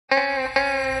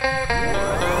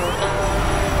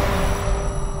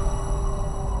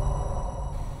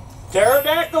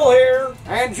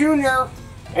Mike Jr.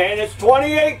 And it's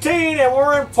 2018 and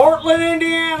we're in Portland,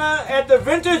 Indiana at the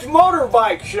Vintage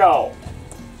Motorbike Show.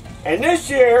 And this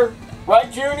year,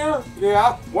 right Junior?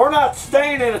 Yeah. We're not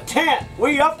staying in a tent.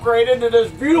 We upgraded to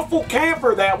this beautiful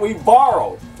camper that we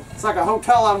borrowed. It's like a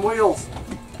hotel on wheels.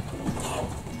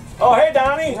 Oh, hey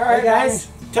Donnie. All right, guys.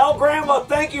 Tell Grandma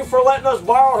thank you for letting us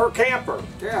borrow her camper.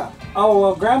 Yeah. Oh,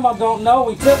 well, Grandma don't know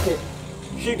we took it.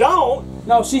 She don't?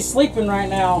 No, she's sleeping right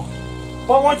now.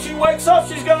 But when she wakes up,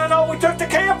 she's gonna know we took the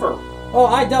camper. Oh,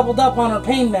 I doubled up on her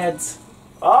pain meds.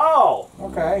 Oh.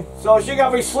 Okay. So she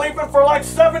gonna be sleeping for like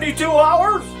 72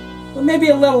 hours? But maybe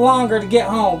a little longer to get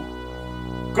home.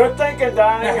 Good thinking,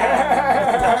 Donnie.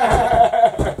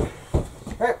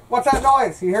 Hey, what's that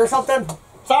noise? You hear something?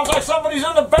 Sounds like somebody's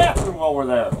in the bathroom over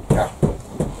there. Yeah.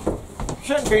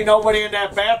 Shouldn't be nobody in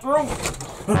that bathroom.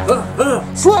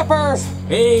 Slippers!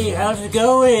 Hey, how's it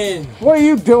going? What are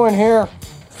you doing here?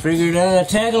 Figured I'd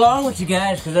tag along with you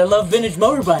guys because I love vintage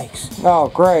motorbikes. Oh,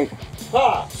 great.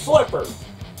 Huh, slippers.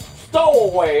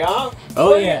 Stowaway, huh? Oh,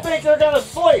 Where do yeah. you think they're gonna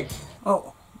sleep?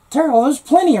 Oh, Taryl, there's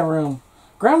plenty of room.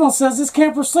 Grandma says this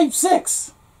camper sleeps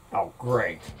 6. Oh,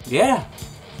 great. Yeah.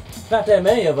 Not that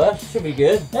many of us. Should be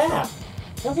good. Yeah,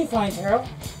 you'll be fine, Taryl.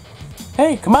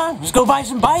 Hey, come on. Let's go buy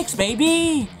some bikes,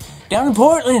 baby. Down in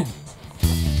Portland.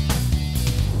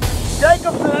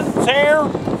 Jacobson's here.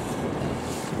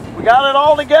 We got it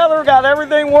all together, got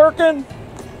everything working,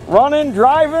 running,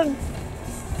 driving.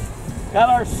 Got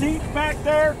our seat back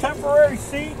there, temporary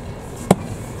seat.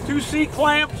 2 seat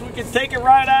clamps, we can take it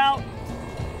right out.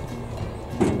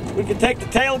 We can take the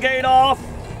tailgate off.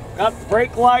 Got the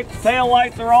brake lights, tail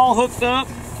lights are all hooked up.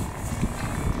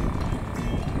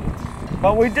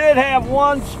 But we did have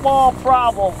one small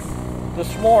problem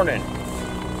this morning.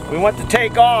 We went to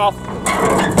take off,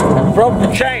 broke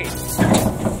the chain.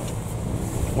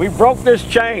 We broke this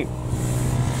chain.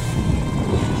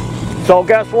 So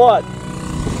guess what?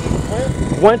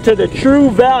 Went to the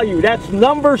True Value. That's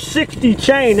number 60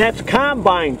 chain. That's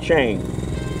combine chain.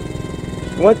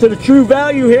 Went to the True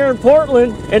Value here in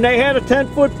Portland and they had a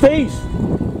 10-foot piece.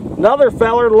 Another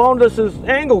feller loaned us his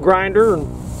angle grinder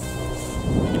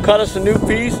and cut us a new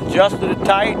piece, adjusted it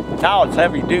tight. Now it's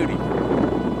heavy duty.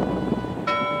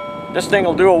 This thing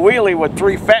will do a wheelie with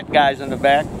 3 fat guys in the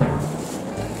back.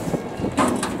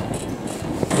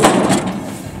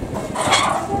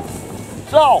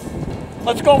 So,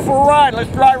 let's go for a ride.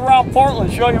 Let's drive around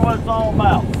Portland, show you what it's all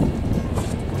about.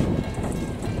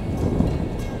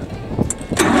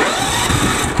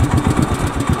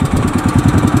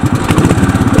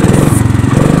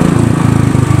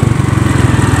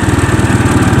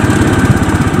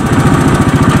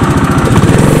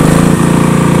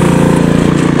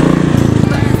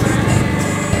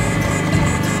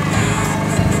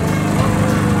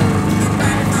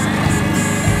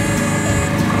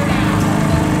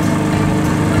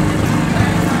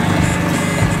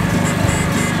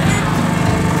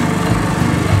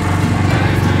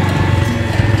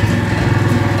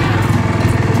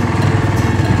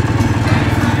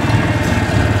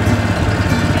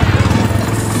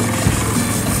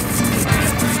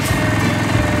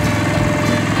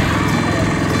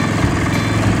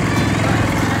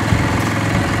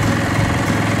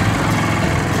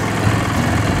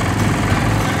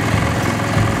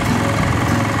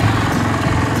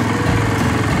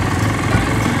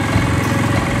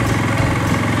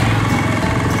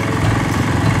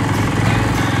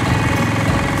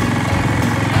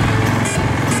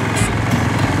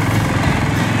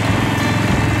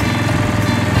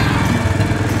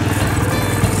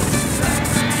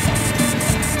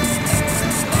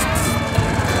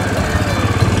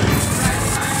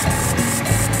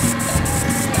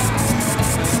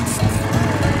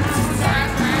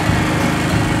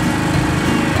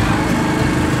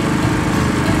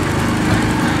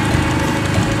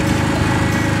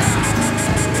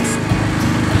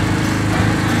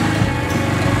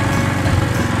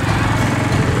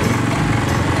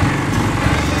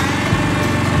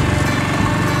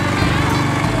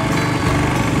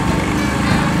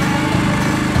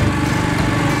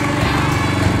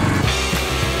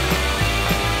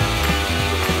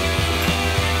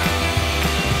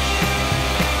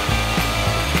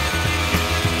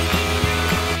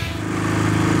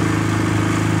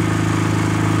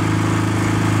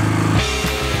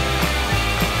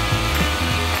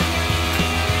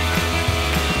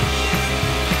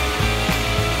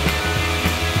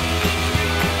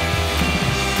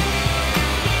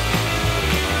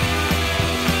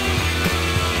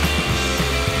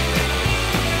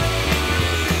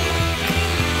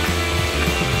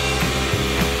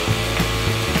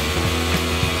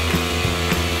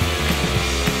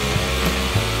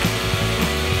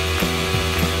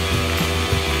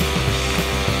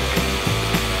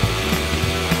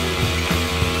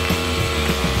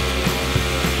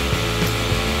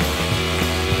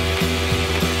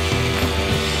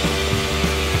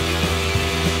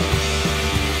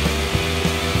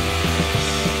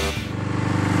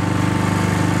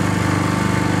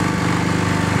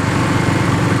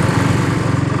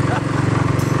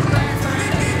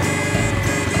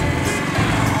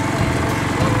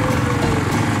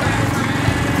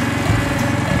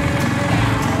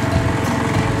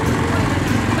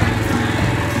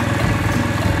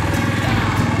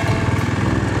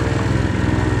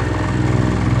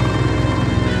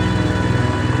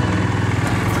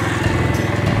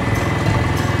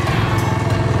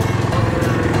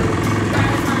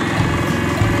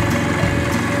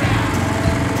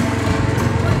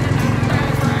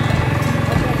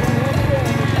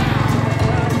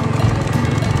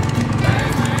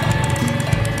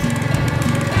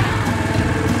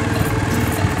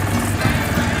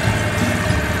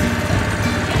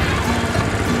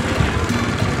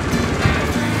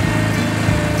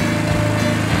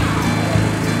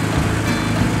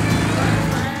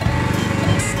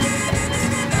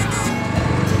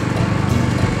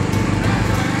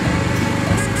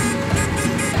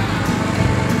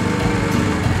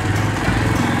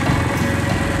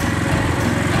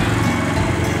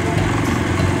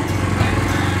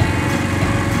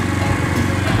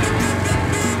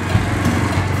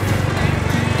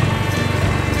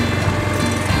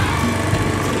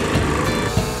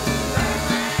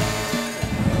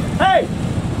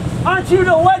 you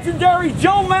the legendary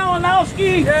Joe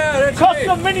Malinowski? Yeah, that's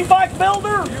Custom mini bike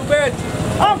builder? You bet.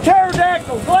 I'm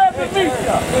Pterodactyl. Glad to meet you.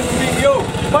 Good to meet you.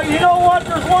 But you know what?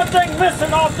 There's one thing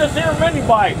missing off this here mini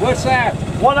bike. What's that?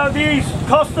 One of these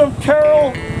custom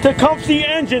Taryl to Comfy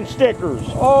engine stickers.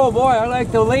 Oh boy, I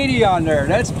like the lady on there.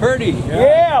 That's pretty.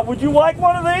 Yeah, would you like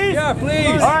one of these? Yeah,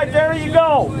 please. All right, there you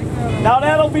go. Now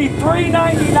that'll be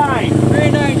 $3.99.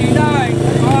 $3.99.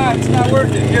 Ah, it's not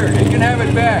worth it. Here, you can have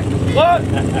it back. What?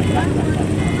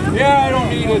 Yeah, I don't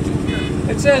need it.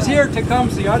 It says here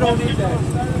Tecumseh. I don't need that.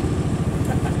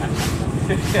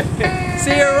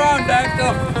 See you around,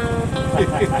 Dactyl.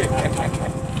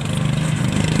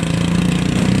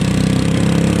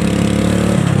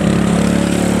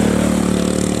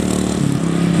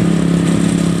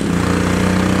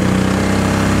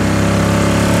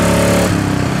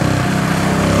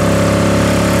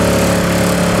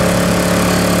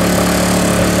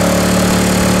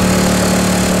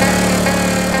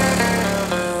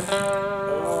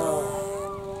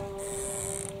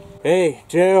 Hey,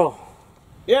 Taryl,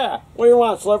 Yeah, what do you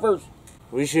want, Slippers?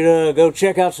 we should go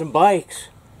check out some bikes.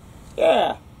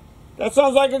 Yeah, that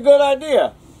sounds like a good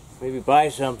idea. Maybe buy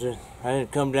something. I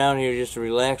didn't come down here just to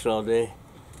relax all day.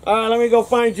 All right, let me go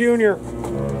find Junior.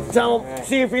 Tell him,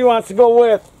 see if he wants to go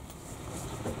with.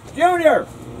 Junior!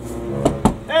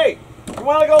 Hey, you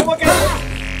want to go look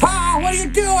at Pa, what are you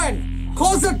doing?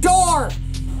 Close the door.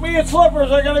 me and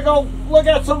Slippers are going to go look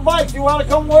at some bikes. You want to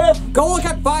come with? Go look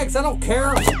at bikes. I don't care.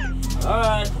 All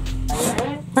right.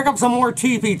 Pick up some more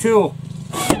teepee too.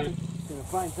 Gonna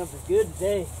find something good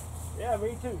today. Yeah,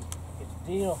 me too. It's a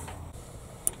deal.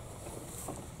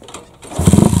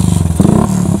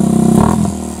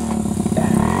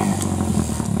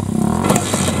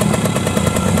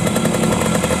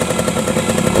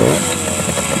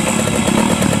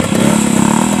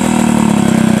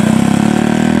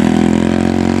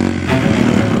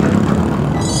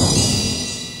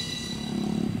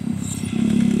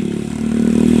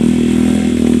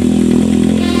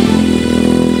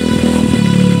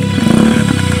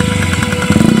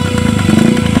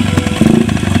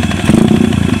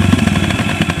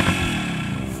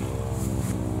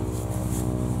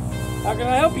 How can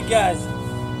I help you guys?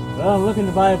 Well, I'm looking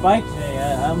to buy a bike today.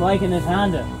 I'm liking this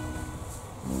Honda.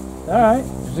 Alright.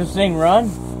 Does this thing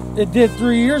run? It did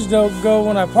 3 years ago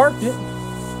when I parked it.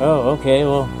 Oh, okay,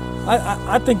 well.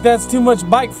 I think that's too much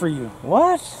bike for you.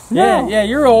 What? Yeah, yeah,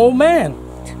 you're an old man.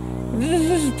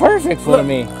 This is perfect for Look,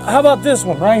 me. How about this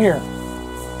one right here?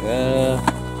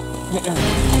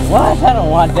 What? I don't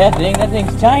want that thing. That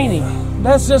thing's tiny.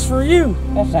 That's just for you.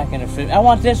 That's not gonna fit. I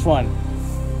want this one.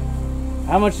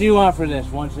 How much do you want for this?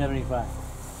 175.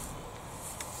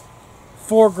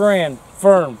 $4 grand,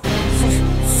 firm.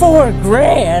 $4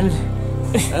 grand?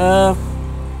 How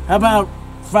about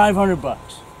 500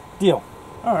 bucks? Deal.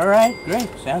 All right, great.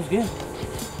 Sounds good.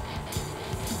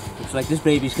 Looks like this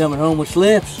baby's coming home with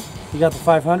slips. You got the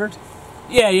 500?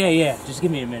 Yeah. Just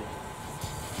give me a minute.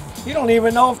 You don't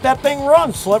even know if that thing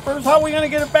runs, Slippers. How are we going to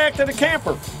get it back to the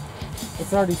camper?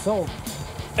 It's already sold.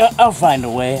 I'll find a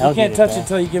way. You can't touch it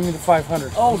until you give me the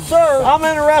 500. Oh, sir, I'm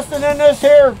interested in this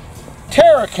here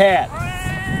Terracat.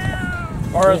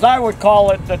 Or as I would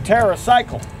call it, the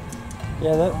Terracycle.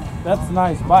 Yeah, that's a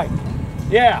nice bike.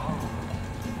 Yeah.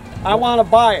 I want to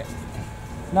buy it.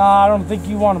 No, I don't think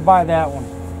you want to buy that one.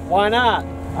 Why not?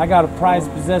 I got a prized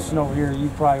possession over here you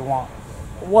probably want.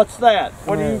 What's that?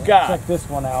 What do you got? Check this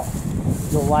one out.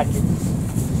 You'll like it.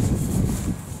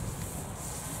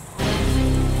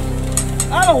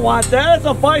 I don't want that. It's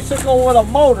a bicycle with a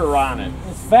motor on it.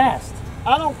 It's fast.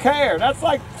 I don't care. That's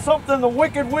like something the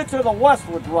Wicked Witch of the West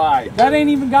would ride. That ain't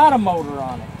even got a motor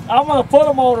on it. I'm going to put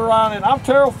a motor on it. I'm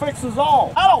Taryl Fixes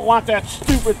All. I don't want that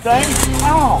stupid thing.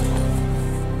 Oh.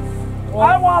 Well,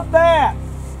 I want that.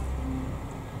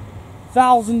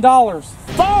 $1,000.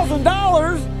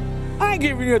 $1,000? I ain't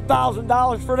giving you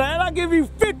 $1,000 for that. I'll give you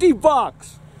 50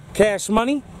 bucks. Cash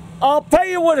money? I'll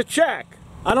pay you with a check.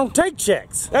 I don't take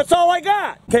checks. That's all I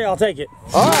got. Okay, I'll take it.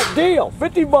 All right, deal.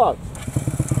 50 bucks.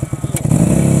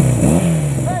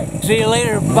 See you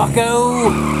later, bucko.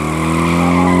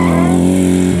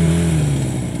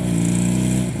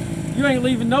 You ain't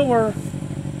leaving nowhere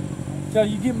until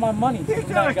you get my money. He's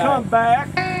gonna come back.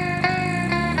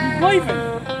 He's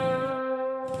leaving.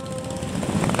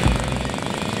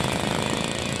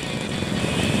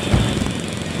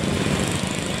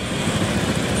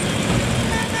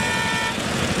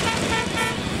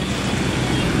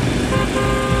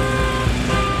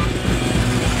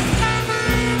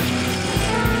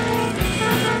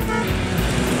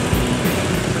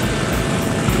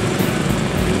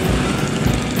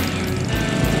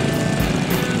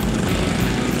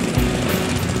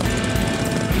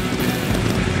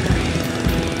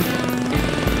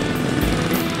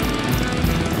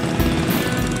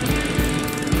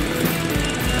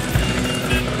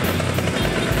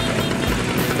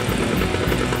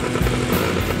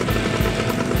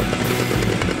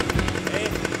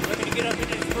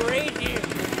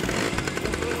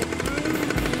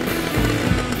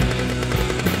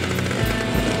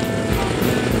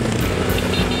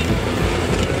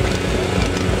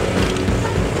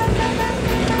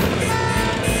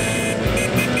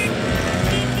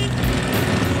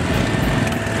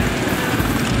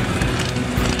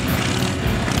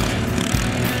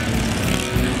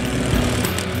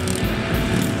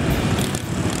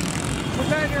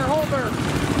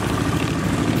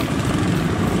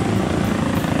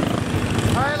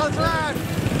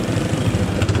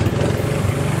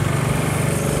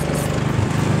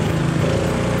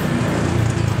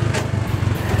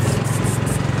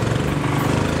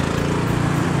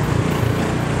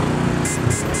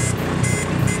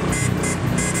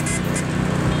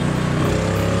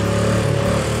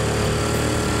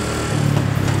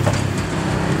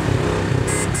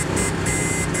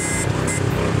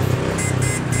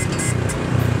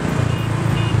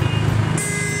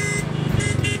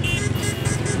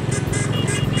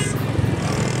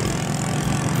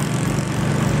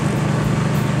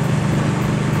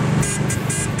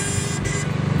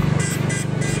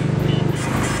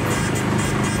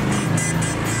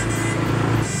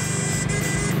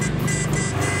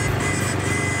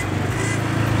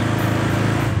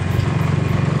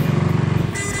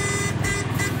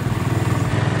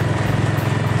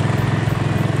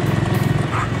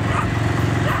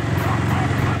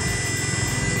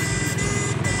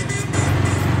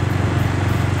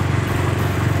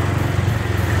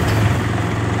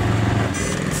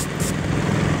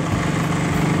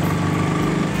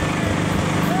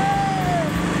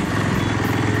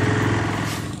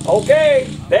 Okay,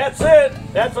 that's it.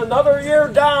 That's another year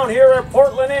down here at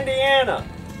Portland, Indiana.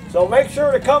 So make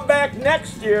sure to come back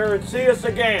next year and see us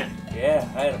again. Yeah,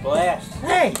 I had a blast.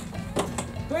 Hey,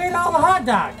 who ate all the hot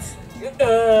dogs?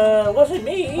 Wasn't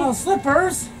me. Oh,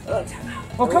 slippers.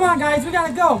 Well, come on, guys, we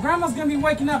gotta go. Grandma's gonna be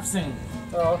waking up soon.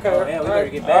 Oh, okay. Oh, yeah, we better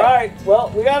get back. All right,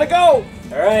 well, we gotta go. All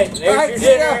right, there's All right, your see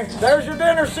dinner. ya. There's your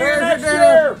dinner. See you There's your next dinner.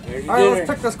 year. There's your All right, dinner.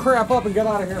 let's pick this crap up and get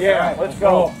out of here. Yeah, All right, let's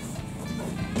go.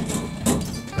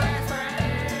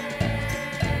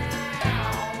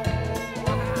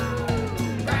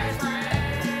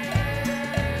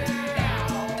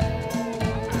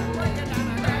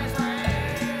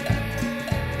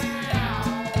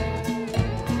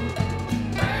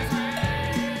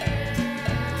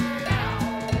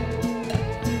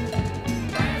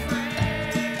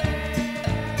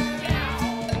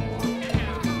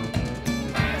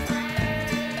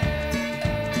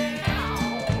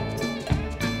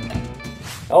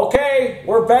 Okay,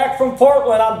 we're back from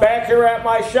Portland. I'm back here at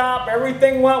my shop.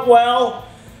 Everything went well,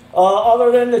 other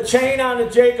than the chain on the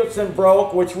Jacobson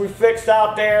broke, which we fixed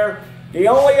out there. The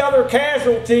only other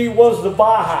casualty was the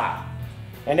Baja,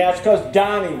 and that's because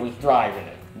Donnie was driving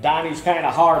it. Donnie's kind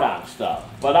of hard on stuff,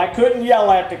 but I couldn't yell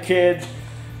at the kids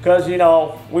because, you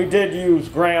know, we did use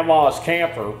Grandma's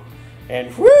camper,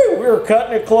 and whew, we were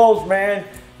cutting it close, man.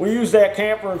 We used that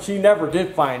camper and she never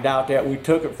did find out that we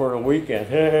took it for the weekend.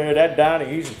 That Donnie,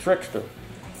 he's a trickster.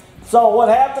 So what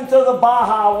happened to the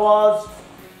Baja was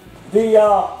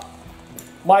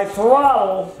my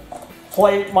throttle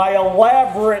plate, my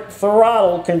elaborate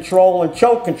throttle control and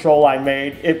choke control I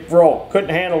made, it broke. Couldn't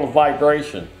handle the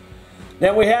vibration.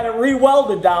 Then we had it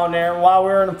re-welded down there while we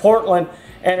were in Portland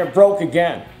and it broke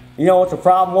again. You know what the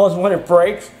problem was when it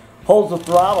breaks? Holds the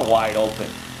throttle wide open.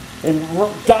 And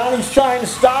Donnie's trying to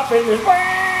stop it, and it's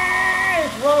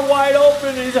running wide open,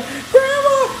 and he's like,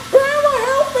 Grandma,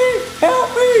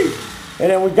 help me! And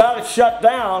then we got it shut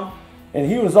down, and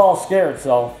he was all scared,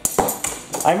 so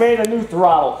I made a new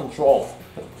throttle control.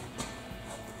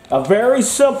 A very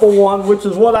simple one, which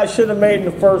is what I should have made in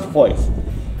the first place.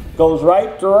 Goes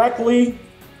right directly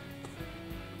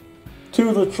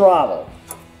to the throttle,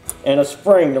 and a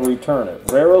spring to return it.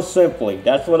 Very simply.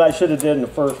 That's what I should have did in the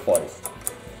first place.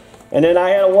 And then I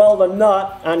had to weld a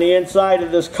nut on the inside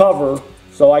of this cover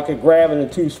so I could grab it in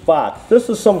two spots. This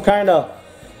is some kind of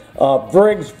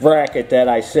Briggs bracket that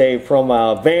I saved from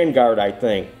Vanguard, I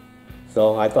think.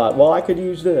 So I thought, well, I could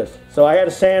use this. So I had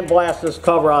to sandblast this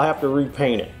cover. I'll have to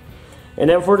repaint it. And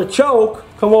then for the choke,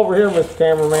 come over here, Mr.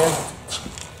 Cameraman.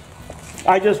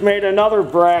 I just made another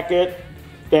bracket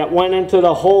that went into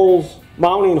the holes,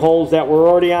 mounting holes that were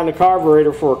already on the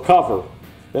carburetor for a cover.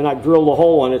 Then I drilled a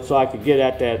hole in it so I could get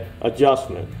at that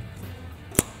adjustment.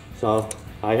 So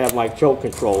I have my choke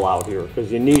control out here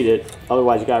because you need it.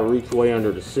 Otherwise you got to reach way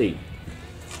under the seat.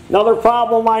 Another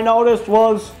problem I noticed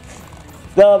was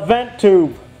the vent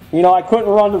tube. You know, I couldn't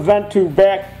run the vent tube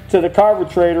back to the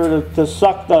carburetor to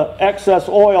suck the excess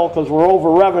oil because we're over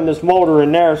revving this motor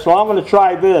in there. So I'm going to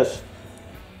try this.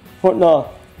 Putting a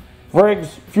Briggs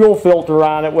fuel filter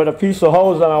on it with a piece of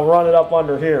hose and I'll run it up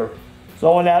under here.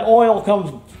 So when that oil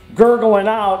comes gurgling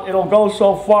out, it'll go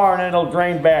so far and it'll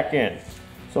drain back in.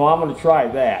 So I'm going to try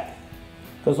that.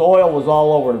 Because oil was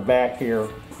all over the back here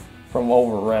from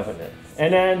over revving it.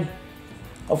 And then,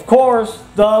 of course,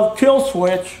 the kill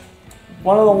switch,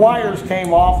 one of the wires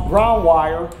came off, ground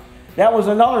wire. That was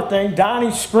another thing.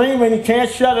 Donnie's screaming, he can't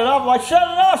shut it off. I'm like, shut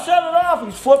it off, shut it off.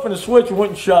 He's flipping the switch and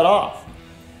wouldn't shut off.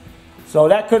 So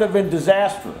that could have been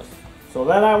disastrous. So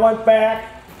then I went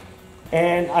back.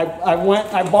 And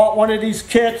I bought one of these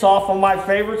kits off of my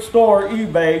favorite store,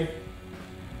 eBay.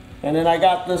 And then I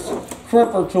got this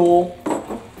crimper tool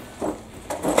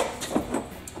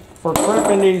for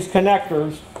crimping these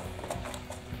connectors.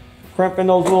 Crimping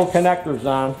those little connectors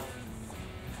on.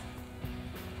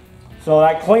 So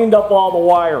I cleaned up all the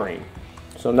wiring.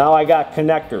 So now I got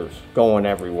connectors going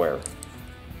everywhere.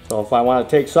 So if I want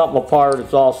to take something apart,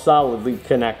 it's all solidly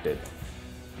connected.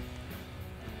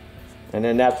 And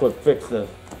then that's what fixed the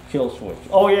kill switch.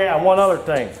 Oh yeah, one other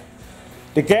thing.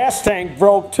 The gas tank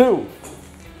broke too.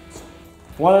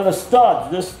 One of the studs,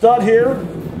 this stud here,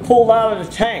 pulled out of the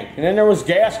tank. And then there was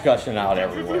gas gushing out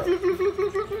everywhere.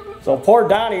 So poor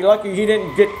Donnie, lucky he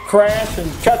didn't get crashed and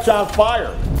catch on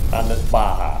fire on this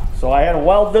Baja. So I had to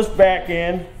weld this back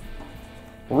in,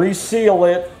 reseal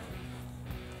it.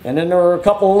 And then there were a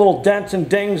couple of little dents and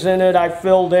dings in it I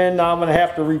filled in. Now I'm going to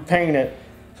have to repaint it.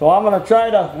 So I'm going to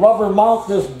try to rubber mount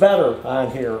this better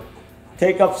on here.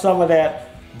 Take up some of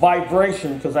that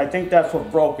vibration because I think that's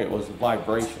what broke it, was the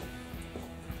vibration.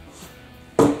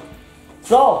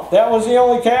 So that was the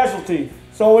only casualty.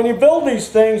 So So when you build these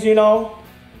things, you know,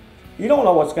 you don't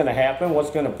know what's going to happen,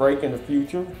 what's going to break in the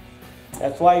future.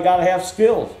 That's why you got to have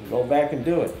skills. Go back and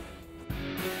do it.